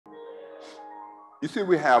You see,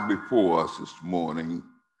 we have before us this morning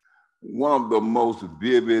one of the most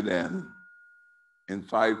vivid and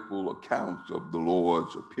insightful accounts of the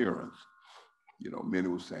Lord's appearance. You know, many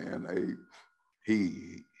were saying,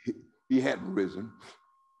 hey, he hadn't risen.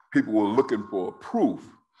 People were looking for proof.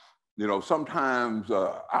 You know, sometimes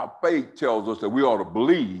our faith tells us that we ought to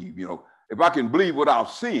believe. You know, if I can believe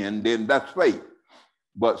without seeing, then that's faith.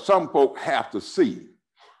 But some folk have to see.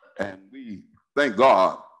 And we thank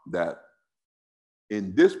God that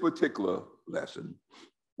in this particular lesson,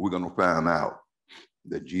 we're going to find out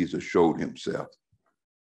that Jesus showed himself.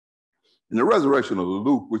 In the resurrection of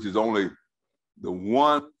Luke, which is only the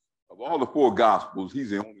one of all the four gospels, he's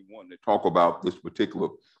the only one that talk about this particular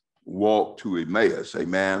walk to Emmaus,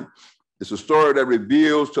 amen. It's a story that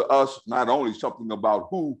reveals to us not only something about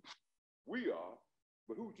who we are,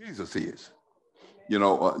 but who Jesus is. You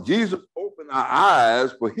know, Jesus opened our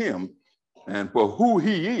eyes for him and for who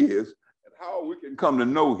he is and how we can come to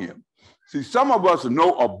know him. See, some of us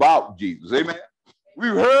know about Jesus, amen.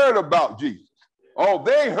 We've heard about Jesus. Oh,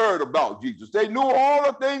 they heard about Jesus. They knew all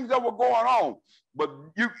the things that were going on, but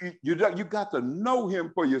you got to know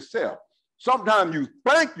him for yourself. Sometimes you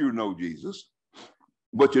think you know Jesus,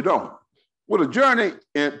 but you don't. Well, the journey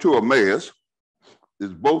to Emmaus is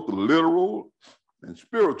both a literal and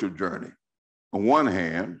spiritual journey. On one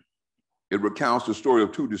hand, it recounts the story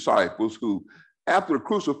of two disciples who, after the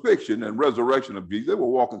crucifixion and resurrection of Jesus, they were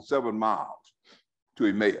walking 7 miles to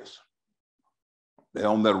Emmaus. They're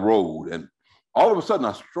on that road, and all of a sudden,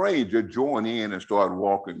 a stranger joined in and started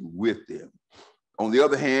walking with them. On the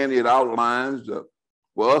other hand, it outlines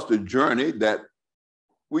for us the journey that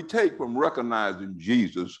we take from recognizing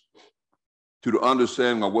Jesus to the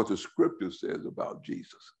understanding of what the scripture says about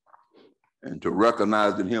Jesus, and to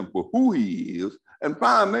recognizing him for who he is, and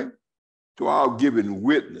finally, to our giving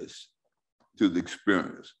witness to the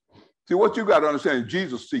experience. See, what you got to understand,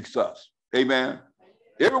 Jesus seeks us, amen?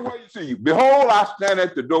 Everywhere you see you, behold, I stand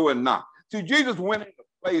at the door and knock. See, Jesus went into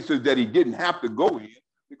places that he didn't have to go in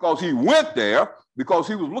because he went there because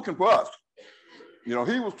he was looking for us. You know,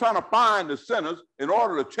 he was trying to find the sinners in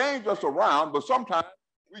order to change us around, but sometimes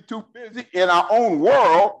we're too busy in our own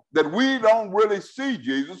world that we don't really see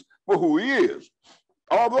Jesus for who he is.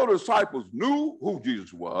 Although the disciples knew who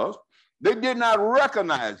Jesus was, they did not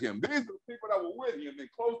recognize him. These are the people that were with him in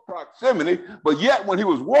close proximity, but yet when he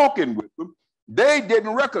was walking with them, they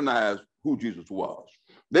didn't recognize who Jesus was.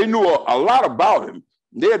 They knew a lot about him.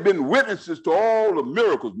 They had been witnesses to all the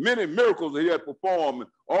miracles, many miracles that he had performed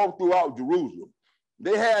all throughout Jerusalem.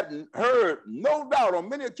 They had heard, no doubt, on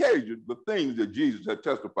many occasions, the things that Jesus had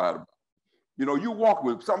testified about. You know, you walk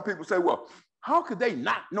with, some people say, well, how could they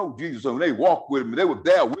not know Jesus when they walked with him? They were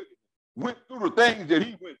there with him, went through the things that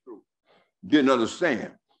he went through. Didn't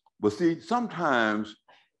understand. But see, sometimes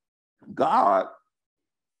God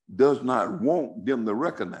does not want them to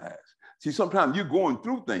recognize. See, sometimes you're going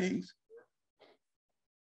through things.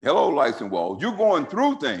 Hello, lights and walls. You're going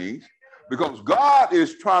through things because God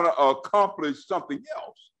is trying to accomplish something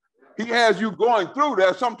else. He has you going through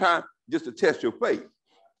that sometimes just to test your faith.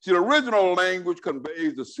 See, the original language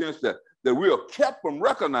conveys the sense that we are kept from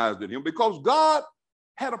recognizing him because God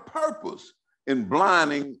had a purpose in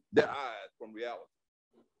blinding their eyes from reality.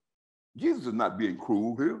 Jesus is not being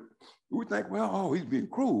cruel here. We think, well, oh, he's being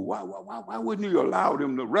cruel. Why wouldn't you allow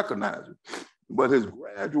them to recognize him? But his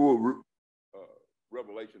gradual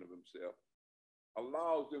revelation of himself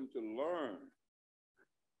allows them to learn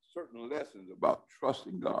certain lessons about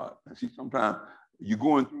trusting God. And see, sometimes you're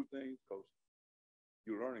going through things because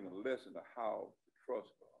you're learning a lesson of how to trust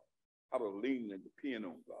God, how to lean and depend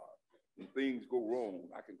on God. When things go wrong,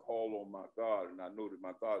 I can call on my God, and I know that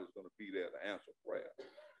my God is going to be there to answer prayer.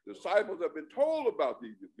 The disciples have been told about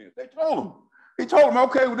these events. They told them. He told them,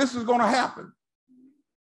 okay, well, this is going to happen.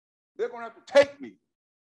 They're going to have to take me.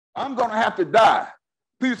 I'm going to have to die.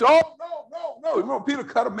 Peter said, oh, no. You know, Peter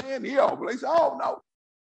cut a man ear off. They said, oh, no.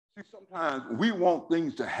 See, sometimes we want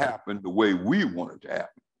things to happen the way we want it to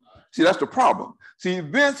happen. See, that's the problem. See,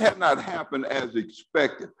 events have not happened as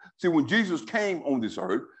expected. See, when Jesus came on this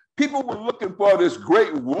earth, people were looking for this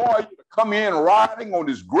great warrior to come in riding on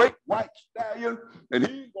this great white stallion, and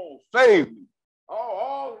he's going to save me.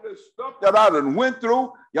 All this stuff that I done went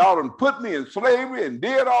through, y'all done put me in slavery and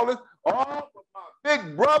did all this. Oh, but my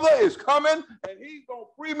big brother is coming, and he's going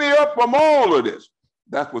to free me up from all of this.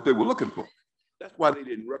 That's what they were looking for. That's why they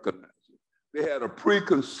didn't recognize him. They had a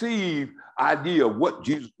preconceived idea of what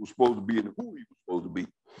Jesus was supposed to be and who he was supposed to be.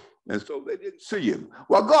 And so they didn't see him.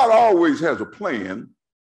 Well, God always has a plan.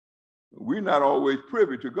 We're not always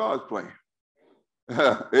privy to God's plan.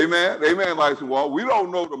 Amen. Amen, lights and walls. We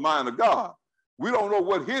don't know the mind of God. We don't know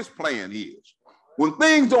what his plan is. When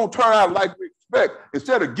things don't turn out like we expect,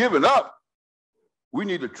 instead of giving up, we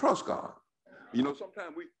need to trust God. You know,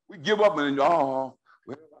 sometimes we give up and, oh,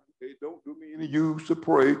 well, it don't do me any use to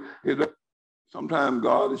pray. Sometimes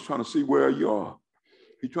God is trying to see where you are.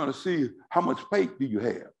 He's trying to see how much faith do you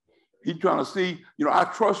have. He's trying to see, you know, I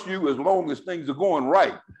trust you as long as things are going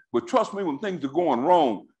right, but trust me when things are going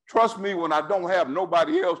wrong. Trust me when I don't have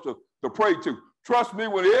nobody else to pray to. Trust me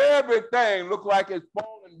when everything looks like it's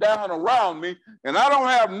falling down around me and I don't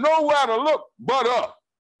have nowhere to look but up.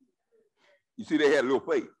 You see, they had a little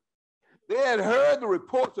faith. They had heard the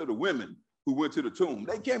reports of the women who went to the tomb.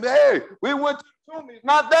 They came, hey, we went to the tomb. He's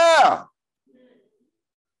not there.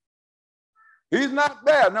 He's not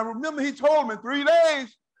there. Now, remember, he told them in 3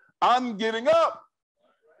 days, I'm getting up.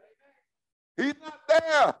 He's not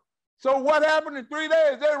there. So what happened in 3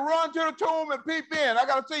 days? They run to the tomb and peep in. I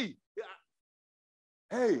got to see.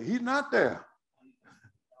 Hey, he's not there.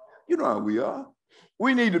 You know how we are.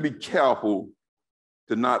 We need to be careful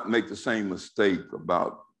to not make the same mistake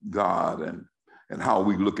about God and how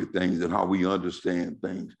we look at things and how we understand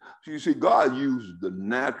things. So you see, God uses the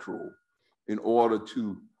natural in order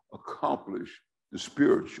to accomplish the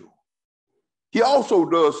spiritual. He also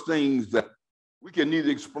does things that we can neither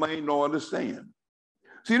explain nor understand.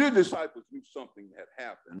 See, the disciples knew something had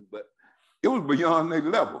happened, but it was beyond their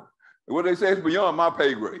level. And what they say is beyond my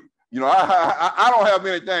pay grade. You know, I don't have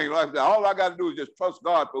anything like that. All I got to do is just trust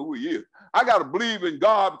God for who he is. I got to believe in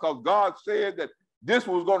God because God said that this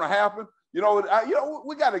was going to happen. You know,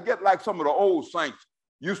 we got to get like some of the old saints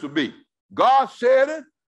used to be. God said it,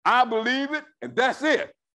 I believe it, and that's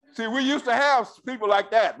it. See, we used to have people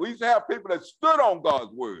like that. We used to have people that stood on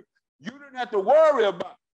God's word. You didn't have to worry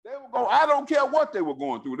about it. They were going, I don't care what they were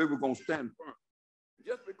going through. They were going to stand firm.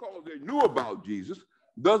 Just because they knew about Jesus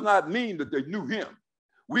does not mean that they knew him.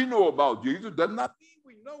 We know about Jesus does not mean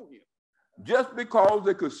we know him. Just because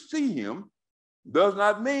they could see him does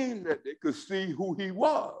not mean that they could see who he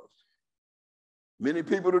was. Many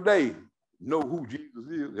people today know who Jesus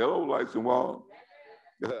is. Hello, lights and walls.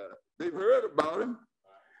 They've heard about him.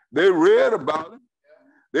 They read about him.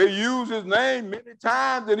 They use his name many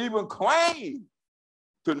times and even claim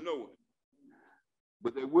to know him.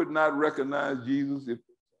 But they would not recognize Jesus. And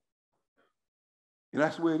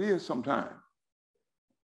that's the way it is sometimes.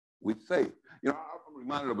 We say, you know, I'm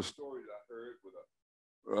reminded of a story that I heard with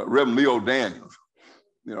Reverend Leo Daniels.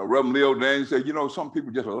 You know, Reverend Leo Daniels said, you know, some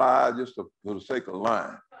people just lie just for the sake of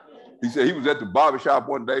lying. He said he was at the barbershop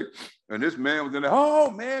one day, and this man was in there, oh,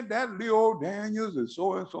 man, that Leo Daniels is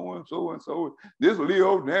so and so and so and so. This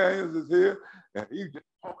Leo Daniels is here, and he's just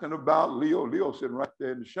talking about Leo. Leo sitting right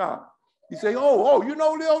there in the shop. He said, oh, you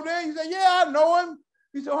know Leo Daniels? He said, yeah, I know him.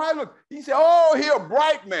 He said, how look? He said, oh, he a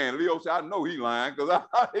bright man. Leo said, I know he lying because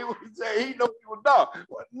he said he know he was dark.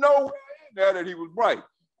 Well, nowhere in there that he was bright.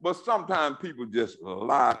 But sometimes people just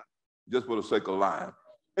lie just for the sake of lying.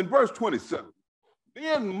 In verse 27,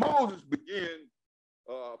 then Moses began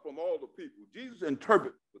from all the people. Jesus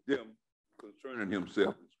interpreted for them concerning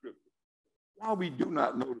himself in Scripture. While we do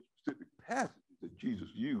not know the specific passages that Jesus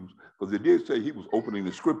used, because it did say he was opening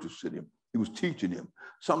the Scriptures to them. He was teaching him.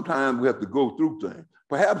 Sometimes we have to go through things.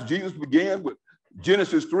 Perhaps Jesus began with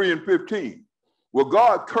Genesis 3:15, where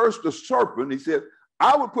God cursed the serpent. He said,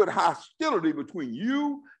 I would put hostility between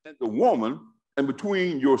you and the woman, and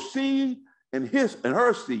between your seed and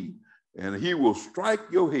her seed, and he will strike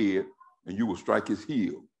your head, and you will strike his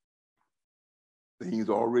heel. Things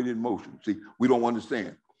are already in motion. See, we don't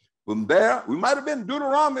understand. From there, we might have been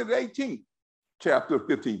Deuteronomy the 18th chapter,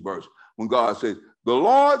 15th verse, when God says, the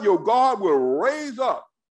Lord your God will raise up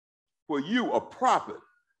for you a prophet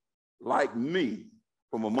like me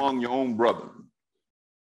from among your own brethren.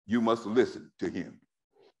 You must listen to him.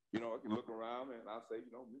 You know, I can look around and I say,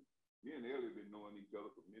 you know, me and Ellie have been knowing each other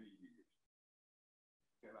for many years.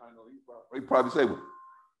 And I know he probably say, well,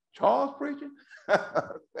 Charles preaching?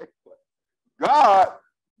 God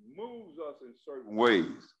moves us in certain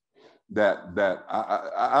ways that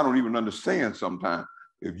I don't even understand sometimes.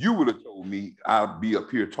 If you would have told me I'd be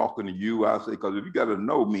up here talking to you, I'd say, because if you got to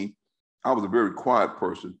know me, I was a very quiet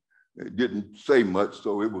person. It didn't say much,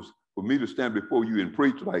 so it was for me to stand before you and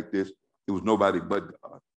preach like this, it was nobody but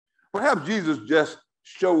God. Perhaps Jesus just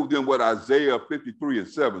showed them what Isaiah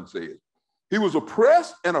 53:7 says. He was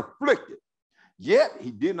oppressed and afflicted, yet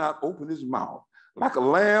he did not open his mouth. Like a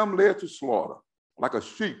lamb led to slaughter, like a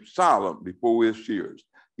sheep silent before his shearers.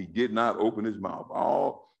 He did not open his mouth.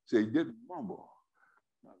 All say he didn't mumble.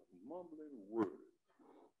 Not a mumbling word.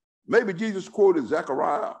 Maybe Jesus quoted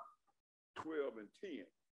Zechariah 12:10.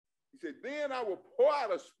 He said, then I will pour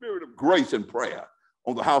out a spirit of grace and prayer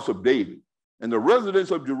on the house of David, and the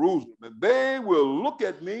residents of Jerusalem, and they will look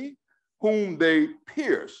at me whom they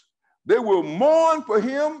pierced. They will mourn for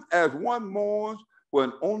him as one mourns for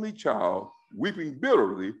an only child, weeping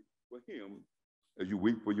bitterly for him as you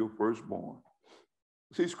weep for your firstborn.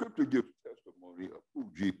 See, Scripture gives testimony of who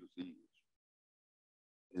Jesus is.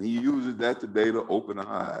 And he uses that today to open our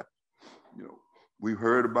eyes. You know, we've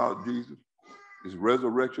heard about Jesus, his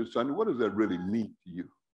resurrection Sunday. What does that really mean to you?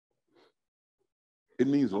 It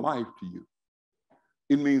means life to you.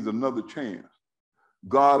 It means another chance.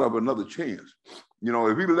 God of another chance. You know,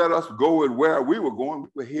 if he let us go and where we were going, we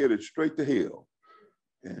were headed straight to hell.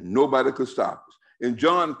 And nobody could stop us. In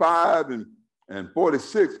John 5 and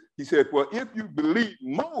 46, he said, "For if you believe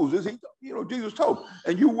Moses," Jesus told,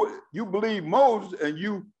 and you believe Moses and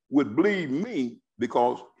you would believe me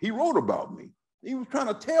because he wrote about me. He was trying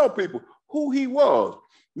to tell people who he was.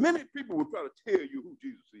 Many people would try to tell you who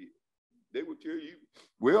Jesus is. They would tell you,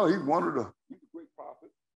 well, he's a great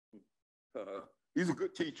prophet. He's a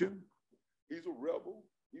good teacher. He's a rebel.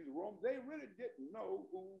 He's a Roman. They really didn't know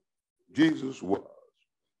who Jesus was.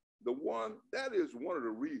 That is one of the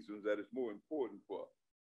reasons that it's more important for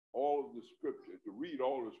all of the scripture, to read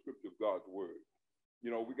all the scripture of God's word.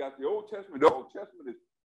 You know, we got the Old Testament. The Old Testament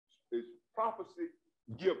is prophecy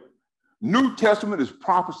given. New Testament is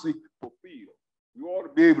prophecy fulfilled. You ought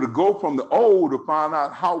to be able to go from the old to find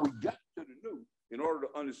out how we got to the new in order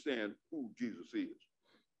to understand who Jesus is.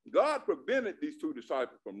 God prevented these two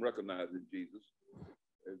disciples from recognizing Jesus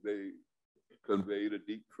as they conveyed a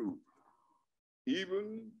deep truth.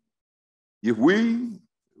 Even if we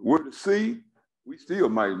were to see, we still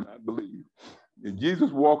might not believe. If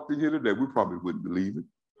Jesus walked in here today, we probably wouldn't believe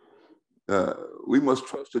it. We must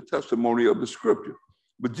trust the testimony of the scripture.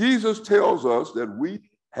 But Jesus tells us that we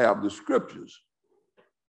have the scriptures,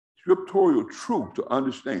 scriptural truth to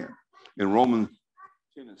understand. In Romans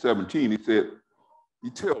 10 and 17, he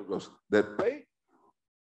tells us that faith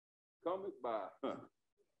cometh by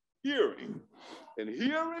hearing, and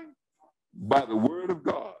hearing by the word of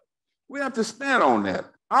God. We have to stand on that.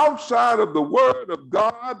 Outside of the word of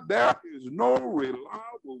God, there is no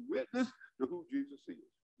reliable witness to who Jesus is.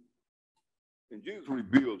 And Jesus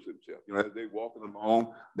reveals himself. You know, as they walking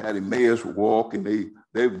along that Emmaus walk, and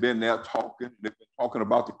they've been there talking. They've been talking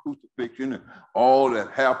about the crucifixion and all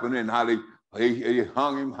that happened and how they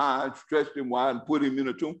hung him high and stretched him wide and put him in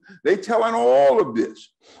a tomb. They telling all of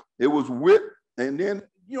this. It was with, and then,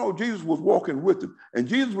 Jesus was walking with them. And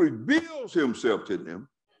Jesus reveals himself to them.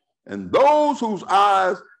 And those whose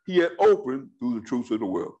eyes he had opened through the truths of the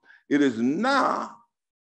world. It is now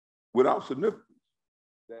without significance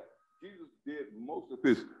that Jesus did most of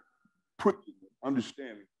his preaching and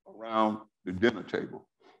understanding around the dinner table.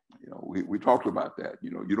 We talked about that.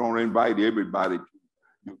 You don't invite everybody to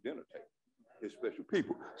your dinner table. It's special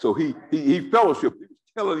people. So he fellowshiped. He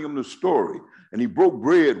was telling them the story, and he broke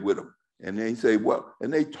bread with them. And then he said,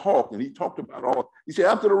 and they talked, and he talked about all. He said,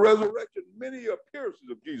 after the resurrection, many appearances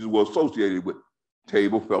of Jesus were associated with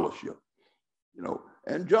table fellowship.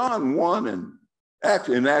 And John 1 and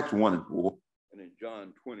in Acts 1 and 4, and in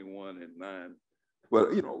John 21 and 9.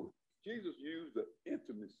 But, Jesus used the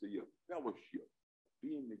intimacy of fellowship,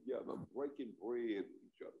 being together, breaking bread with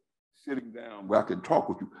each other, sitting down where I can talk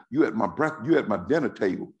with you. You at my dinner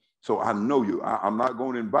table. So I know you. I'm not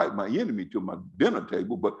going to invite my enemy to my dinner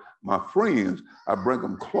table, but my friends, I bring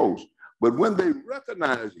them close. But when they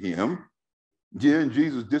recognized him, then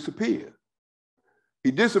Jesus disappeared.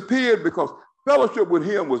 He disappeared because fellowship with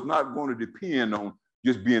him was not going to depend on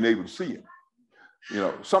just being able to see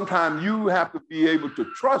him. Sometimes you have to be able to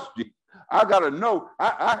trust Jesus. I got to know,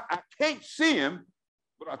 I can't see him,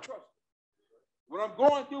 but I trust him. When I'm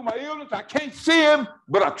going through my illness, I can't see him,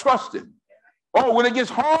 but I trust him. Oh, when it gets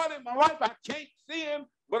hard in my life, I can't see him,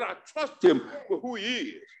 but I trust him for who he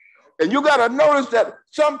is. And you got to notice that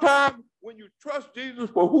sometimes when you trust Jesus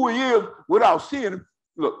for who he is without seeing him,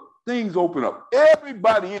 look, things open up.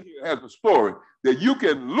 Everybody in here has a story that you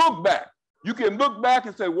can look back. You can look back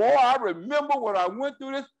and say, well, I remember when I went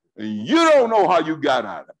through this, and you don't know how you got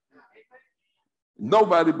out of it.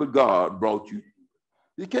 Nobody but God brought you.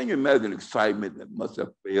 Can you imagine the excitement that must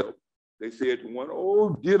have felt? They said to one,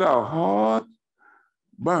 oh, did our hearts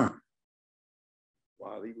burn,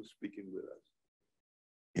 while he was speaking with us.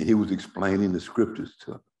 And he was explaining the scriptures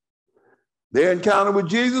to them. Their encounter with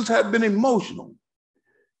Jesus had been emotional.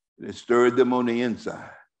 It stirred them on the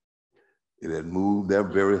inside. It had moved their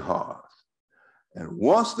very hearts. And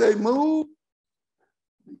once they moved,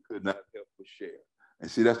 they could not help but share.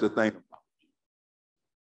 And see, that's the thing about Jesus.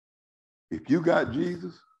 If you got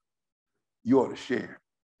Jesus, you ought to share.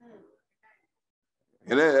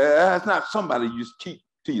 And that's not somebody you just keep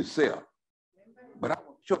to yourself. But I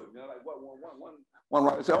want to show you, like one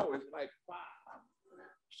writer said, oh, it's like fire.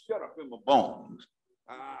 Shut up in my bones.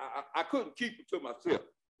 I couldn't keep it to myself.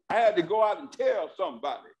 I had to go out and tell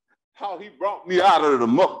somebody how he brought me out of the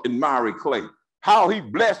muck and miry clay, how he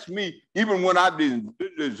blessed me even when I didn't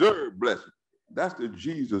deserve blessing. That's the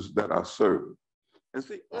Jesus that I serve. And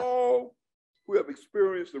see, all who have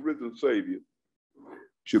experienced the risen Savior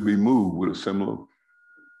should be moved with a similar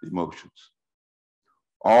emotions.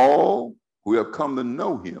 All who have come to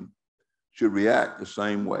know him should react the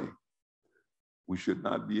same way. We should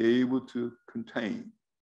not be able to contain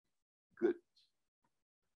goodness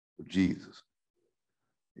of Jesus.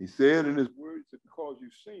 He said in his words that because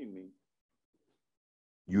you've seen me,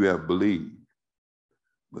 you have believed.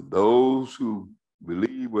 But those who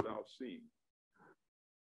believe without seeing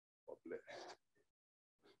are blessed.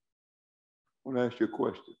 I want to ask you a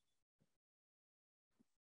question.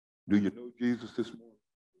 Do you know Jesus this morning?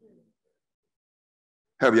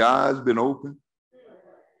 Have your eyes been open?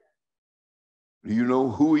 Do you know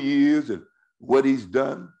who he is and what he's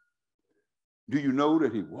done? Do you know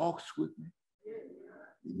that he walks with me?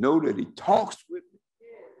 You know that he talks with me?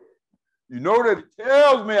 You know that he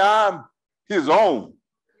tells me I'm his own?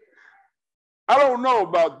 I don't know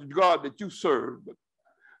about the God that you serve, but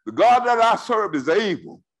the God that I serve is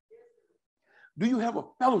able. Do you have a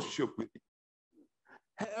fellowship with him?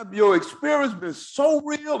 Have your experience been so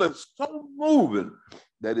real and so moving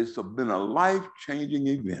that it's been a life-changing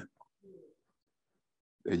event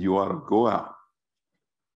that you ought to go out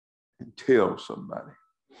and tell somebody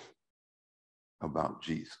about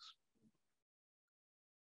Jesus?